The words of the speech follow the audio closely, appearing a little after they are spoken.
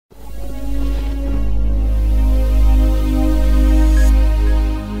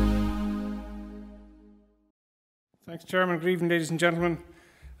Thanks, Chairman. Good evening, ladies and gentlemen.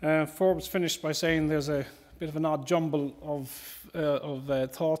 Forbes finished by saying there's a bit of an odd jumble of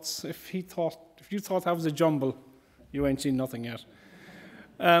thoughts. If you thought that was a jumble, you ain't seen nothing yet.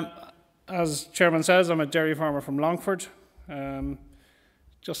 As Chairman says, I'm a dairy farmer from Longford.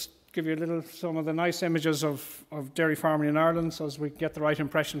 Just give you some of the nice images of dairy farming in Ireland, so as we get the right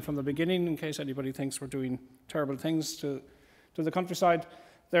impression from the beginning, in case anybody thinks we're doing terrible things to the countryside.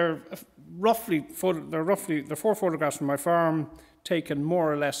 They're four photographs from my farm, taken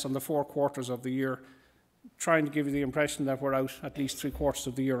more or less on the 4 quarters of the year, trying to give you the impression that we're out at least 3/4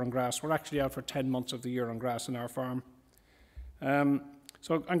 of the year on grass. We're actually out for 10 months of the year on grass in our farm.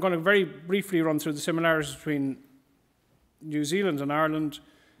 So I'm going to very briefly run through the similarities between New Zealand and Ireland,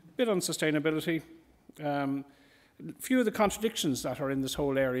 a bit on sustainability, a few of the contradictions that are in this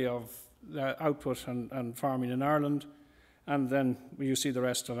whole area of output and farming in Ireland, and then you see the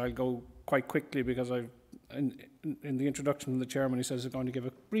rest, and I'll go quite quickly because in the introduction from the Chairman, he says he's going to give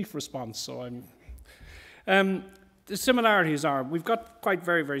a brief response, so the similarities are, we've got quite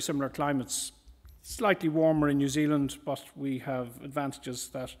very, very similar climates, slightly warmer in New Zealand, but we have advantages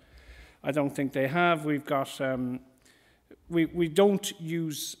that I don't think they have. We've got, we don't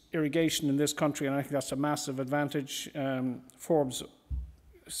use irrigation in this country, and I think that's a massive advantage. Forbes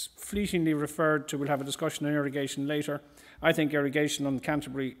fleetingly referred to, we'll have a discussion on irrigation later. I think irrigation on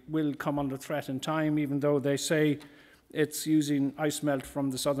Canterbury will come under threat in time, even though they say it's using ice melt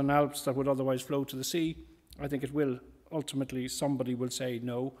from the Southern Alps that would otherwise flow to the sea. I think it will, ultimately, somebody will say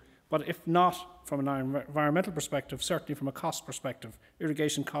no. But if not, from an environmental perspective, certainly from a cost perspective,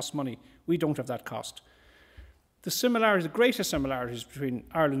 irrigation costs money. We don't have that cost. The greatest similarities between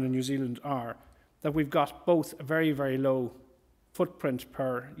Ireland and New Zealand are that we've got both a very, very low footprint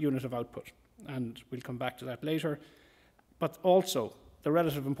per unit of output, and we'll come back to that later, but also the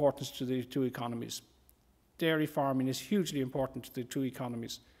relative importance to the two economies. Dairy farming is hugely important to the two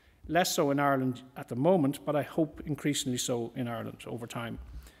economies, less so in Ireland at the moment, but I hope increasingly so in Ireland over time.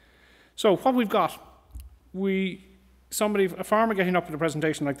 So what we've got, a farmer getting up in a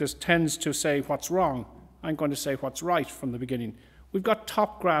presentation like this tends to say what's wrong. I'm going to say what's right from the beginning. We've got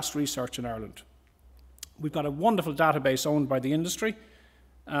top grass research in Ireland. We've got a wonderful database owned by the industry,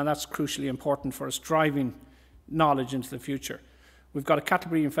 and that's crucially important for us driving knowledge into the future. We've got a cattle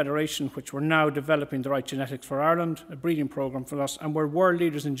breeding federation, which we're now developing the right genetics for Ireland, a breeding programme for us, and we're world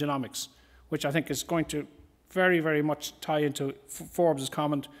leaders in genomics, which I think is going to very, very much tie into Forbes'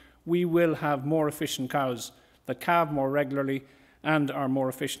 comment. We will have more efficient cows that calve more regularly and are more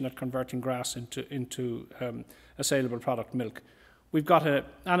efficient at converting grass into a saleable product, milk. We've got an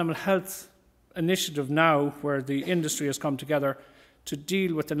animal health initiative now where the industry has come together to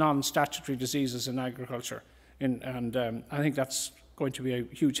deal with the non-statutory diseases in agriculture. And I think that's going to be a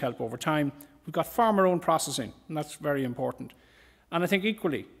huge help over time. We've got farmer-owned processing, and that's very important. And I think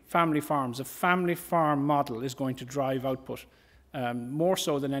equally, family farms. A family farm model is going to drive output more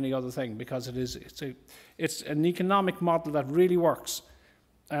so than any other thing, because it's an economic model that really works.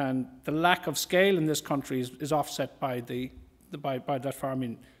 And the lack of scale in this country is offset by that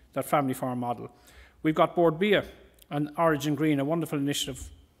family farm model. We've got Board Bia and Origin Green, a wonderful initiative.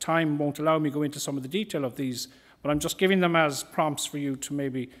 Time won't allow me to go into some of the detail of these, but I'm just giving them as prompts for you to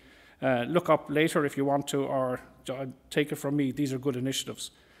maybe look up later if you want to, or take it from me. These are good initiatives.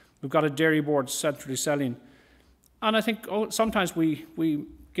 We've got a dairy board centrally selling, and I think sometimes we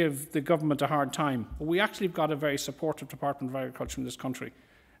give the government a hard time, but we actually have got a very supportive Department of Agriculture in this country,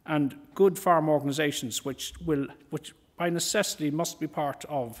 and good farm organisations which by necessity must be part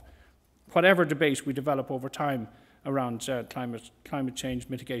of whatever debate we develop over time around climate change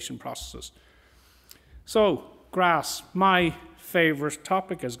mitigation processes. So, grass. My favourite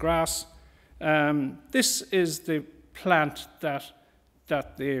topic is grass. This is the plant that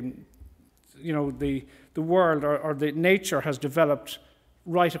the world or the nature has developed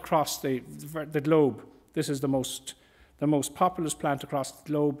right across the globe. This is the most populous plant across the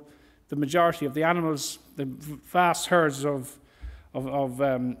globe. The majority of the animals, the vast herds of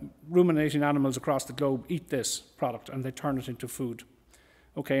ruminating animals across the globe eat this product, and they turn it into food.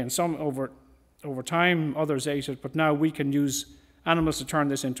 Okay, and some over time, others ate it, but now we can use animals to turn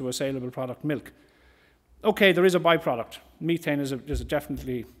this into a saleable product, milk. Okay, there is a byproduct. Methane is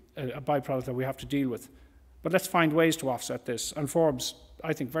definitely a byproduct that we have to deal with. But let's find ways to offset this. And Forbes,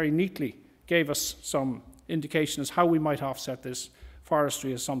 I think, very neatly gave us some indication as how we might offset this.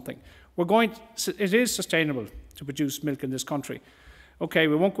 Forestry is something. It is sustainable to produce milk in this country. Okay,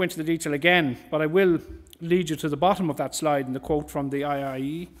 we won't go into the detail again, but I will lead you to the bottom of that slide in the quote from the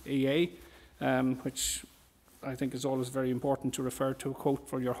IIEA, which I think is always very important to refer to a quote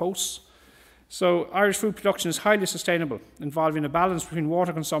for your hosts. So Irish food production is highly sustainable, involving a balance between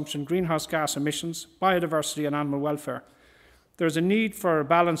water consumption, greenhouse gas emissions, biodiversity and animal welfare. There is a need for a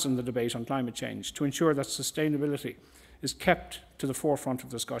balance in the debate on climate change to ensure that sustainability is kept to the forefront of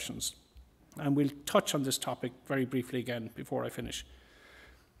discussions. And we'll touch on this topic very briefly again before I finish.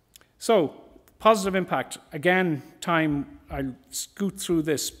 So, positive impact. Again, I'll scoot through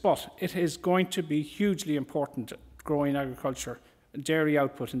this, but it is going to be hugely important growing agriculture, dairy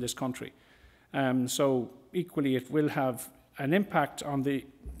output in this country. So equally, it will have an impact on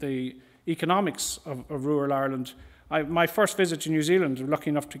the economics of rural Ireland. My first visit to New Zealand, I was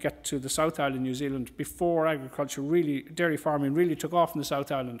lucky enough to get to the South Island, New Zealand, before agriculture dairy farming really took off in the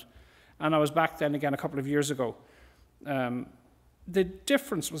South Island. And I was back then again a couple of years ago. The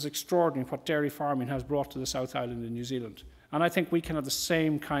difference was extraordinary what dairy farming has brought to the South Island in New Zealand. And I think we can have the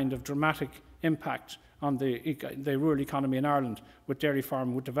same kind of dramatic impact on the rural economy in Ireland with dairy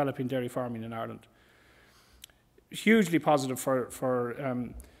farming, with developing dairy farming in Ireland. Hugely positive for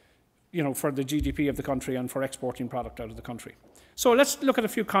the GDP of the country and for exporting product out of the country. So let's look at a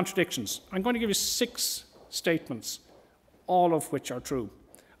few contradictions. I'm going to give you 6 statements, all of which are true.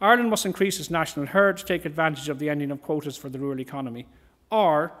 Ireland must increase its national herd to take advantage of the ending of quotas for the rural economy,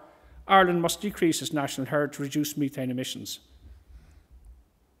 or Ireland must decrease its national herd to reduce methane emissions.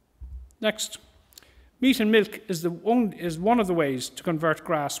 Next, meat and milk is one of the ways to convert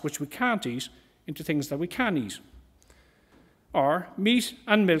grass which we can't eat into things that we can eat. Or, meat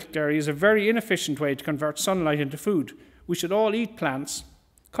and milk dairy is a very inefficient way to convert sunlight into food. We should all eat plants,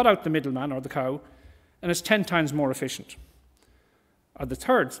 cut out the middleman or the cow, and it's 10 times more efficient. Or the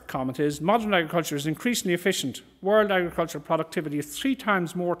third comment is, modern agriculture is increasingly efficient. World agricultural productivity is 3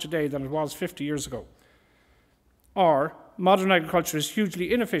 times more today than it was 50 years ago. Or, modern agriculture is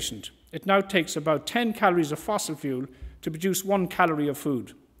hugely inefficient. It now takes about 10 calories of fossil fuel to produce 1 calorie of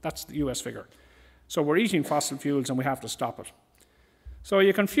food. That's the US figure. So we're eating fossil fuels and we have to stop it. So are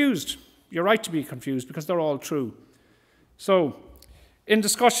you confused? You're right to be confused because they're all true. So in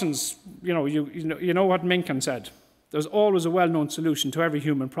discussions, you know what Mencken said. There's always a well-known solution to every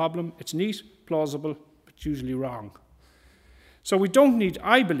human problem. It's neat, plausible, but usually wrong. So we don't need,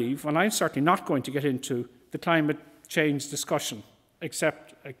 I believe, and I'm certainly not going to get into the climate change discussion,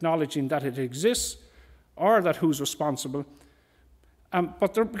 except acknowledging that it exists or that who's responsible,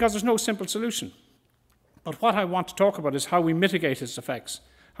 because there's no simple solution. But what I want to talk about is how we mitigate its effects,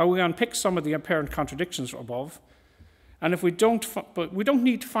 how we unpick some of the apparent contradictions above, and if we don't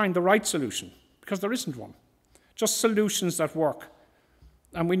need to find the right solution, because there isn't one. Just solutions that work.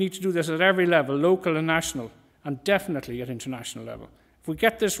 And we need to do this at every level, local and national, and definitely at international level. If we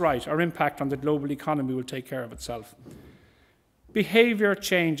get this right, our impact on the global economy will take care of itself. Behaviour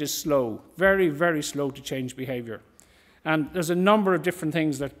change is slow, very, very slow to change behaviour. And there's a number of different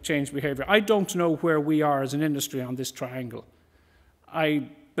things that change behaviour. I don't know where we are as an industry on this triangle. I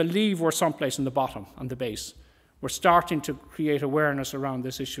believe we're someplace in the bottom, on the base. We're starting to create awareness around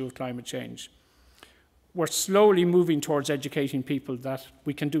this issue of climate change. We're slowly moving towards educating people that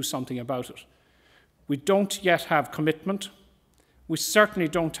we can do something about it. We don't yet have commitment. We certainly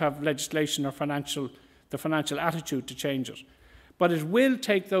don't have legislation or the financial attitude to change it. But it will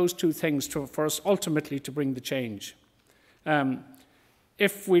take those 2 things for us ultimately to bring the change.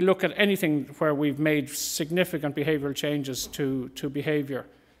 If we look at anything where we've made significant behavioural changes to behaviour,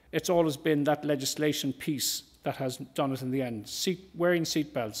 it's always been that legislation piece that has done it in the end. Wearing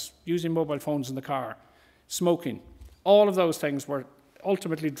seatbelts, using mobile phones in the car, smoking, all of those things were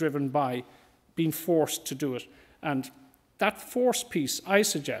ultimately driven by being forced to do it. And that force piece, I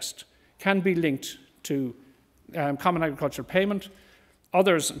suggest, can be linked to common agricultural payment.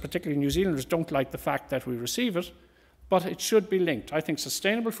 Others, particularly New Zealanders, don't like the fact that we receive it, but it should be linked. I think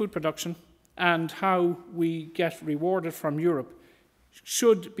sustainable food production and how we get rewarded from Europe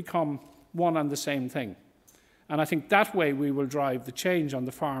should become one and the same thing. And I think that way we will drive the change on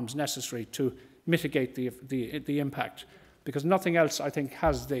the farms necessary to mitigate the impact, because nothing else, I think,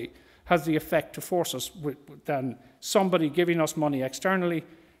 has the effect to force us than somebody giving us money externally,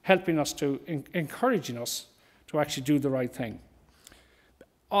 helping us encouraging us to actually do the right thing.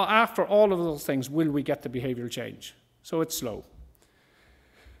 After all of those things, will we get the behavioural change? So it's slow.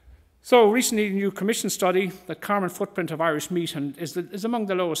 So recently, a new Commission study, the carbon footprint of Irish meat is among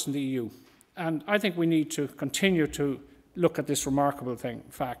the lowest in the EU. And I think we need to continue to look at this remarkable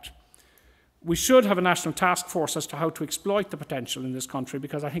fact. We should have a national task force as to how to exploit the potential in this country,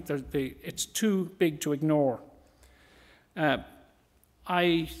 because I think it's too big to ignore.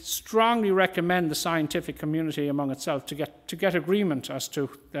 I strongly recommend the scientific community among itself to get agreement as to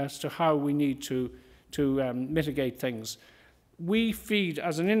how we need to mitigate things. we feed,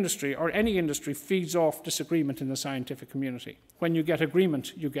 as an industry, or any industry, feeds off disagreement in the scientific community. When you get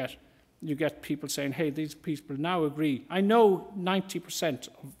agreement, you get people saying, hey, these people now agree. I know 90%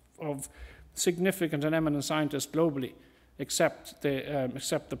 of significant and eminent scientists globally accept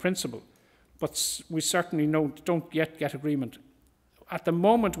the principle, but we certainly don't yet get agreement. At the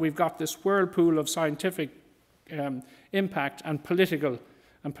moment, we've got this whirlpool of scientific impact and political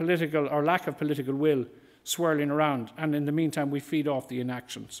or lack of political will swirling around, and in the meantime we feed off the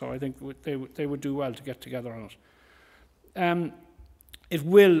inaction. So I think they would do well to get together on it. It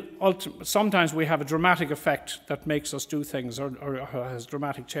will sometimes we have a dramatic effect that makes us do things or has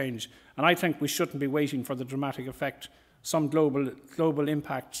dramatic change, and I think we shouldn't be waiting for the dramatic effect, some global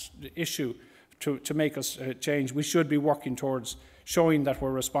impact issue to make us change. We should be working towards showing that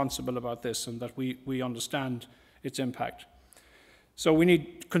we're responsible about this and that we understand its impact. So we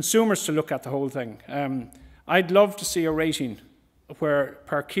need consumers to look at the whole thing. I'd love to see a rating where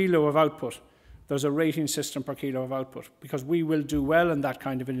per kilo of output, there's a rating system per kilo of output, because we will do well in that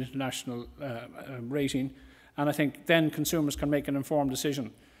kind of an international rating, and I think then consumers can make an informed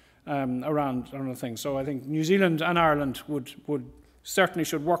decision around things. So I think New Zealand and Ireland would certainly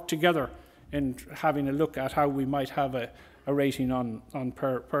should work together in having a look at how we might have a rating on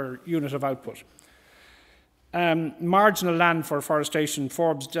per unit of output. Marginal land for forestation,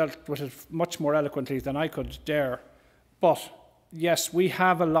 Forbes dealt with it much more eloquently than I could dare, but yes, we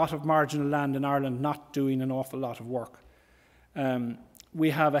have a lot of marginal land in Ireland not doing an awful lot of work. We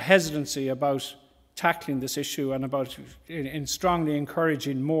have a hesitancy about tackling this issue and about in strongly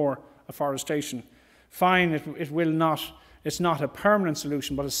encouraging more afforestation. Fine, it will not, it's not a permanent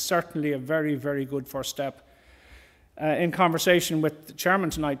solution, but it's certainly a very, very good first step. In conversation with the chairman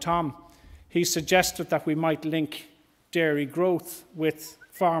tonight, Tom, he suggested that we might link dairy growth with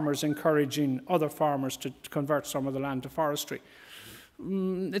farmers encouraging other farmers to convert some of the land to forestry.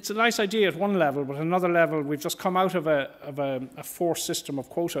 It's a nice idea at one level, but at another level, we've just come out of a forced system of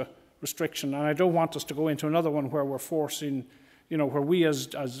quota restriction, and I don't want us to go into another one where we're forcing, where we as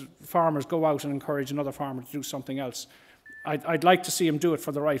farmers go out and encourage another farmer to do something else. I'd like to see him do it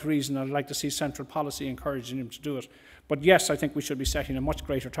for the right reason. I'd like to see central policy encouraging him to do it. But yes, I think we should be setting a much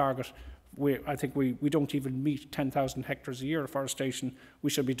greater target. I think we don't even meet 10,000 hectares a year of forestation. We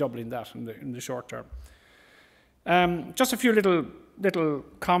should be doubling that in the short term. Just a few little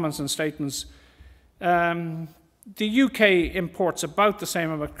comments and statements. The UK imports about the same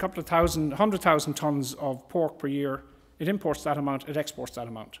amount, 100,000 tonnes of pork per year. It imports that amount, it exports that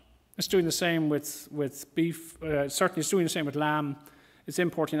amount. It's doing the same with beef, certainly it's doing the same with lamb. It's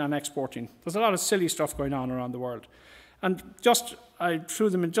importing and exporting. There's a lot of silly stuff going on around the world. And I threw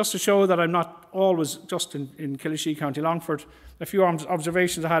them in just to show that I'm not always just in Killashee, County Longford. A few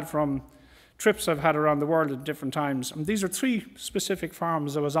observations I had from trips I've had around the world at different times. And these are 3 specific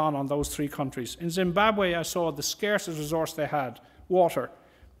farms I was on those 3 countries. In Zimbabwe, I saw the scarcest resource they had, water,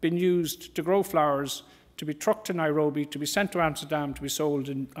 being used to grow flowers, to be trucked to Nairobi, to be sent to Amsterdam, to be sold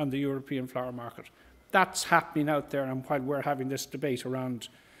on the European flower market. That's happening out there, and while we're having this debate around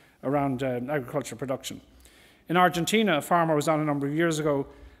agricultural production. In Argentina, a farmer I was on a number of years ago,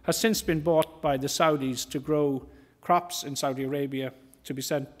 has since been bought by the Saudis to grow crops in Saudi Arabia to be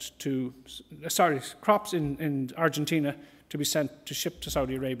sent to, crops in Argentina to be sent to ship to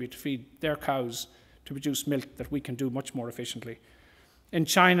Saudi Arabia to feed their cows to produce milk that we can do much more efficiently. In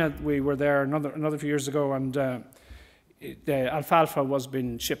China, we were there another few years ago, and the alfalfa was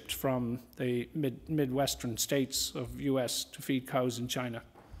being shipped from the midwestern states of US to feed cows in China.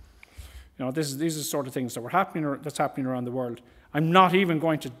 These are the sort of things that's happening around the world. I'm not even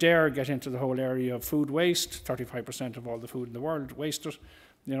going to dare get into the whole area of food waste. 35% of all the food in the world wasted.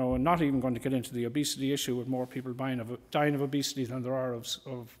 I'm not even going to get into the obesity issue, with more people dying of obesity than there are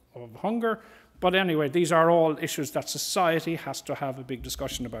of hunger. But anyway, these are all issues that society has to have a big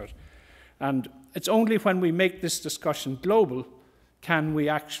discussion about. And it's only when we make this discussion global can we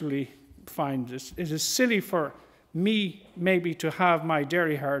actually find this. It is silly for me maybe to have my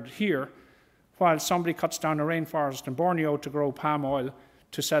dairy herd here while somebody cuts down a rainforest in Borneo to grow palm oil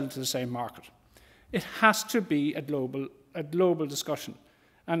to sell to the same market. It has to be a global discussion.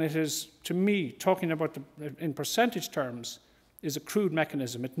 And it is, to me, talking about in percentage terms is a crude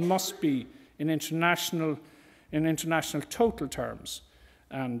mechanism. It must be in international total terms.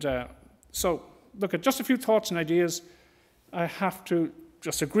 And so, look, at just a few thoughts and ideas. I have to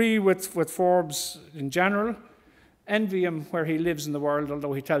just agree with Forbes in general. Envy him where he lives in the world,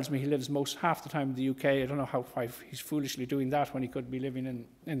 although he tells me he lives half the time in the UK. I don't know why he's foolishly doing that when he could be living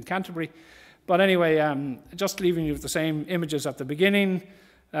in Canterbury. But anyway, just leaving you with the same images at the beginning,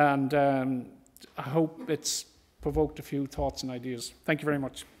 and I hope it's provoked a few thoughts and ideas. Thank you very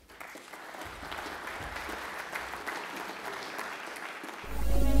much.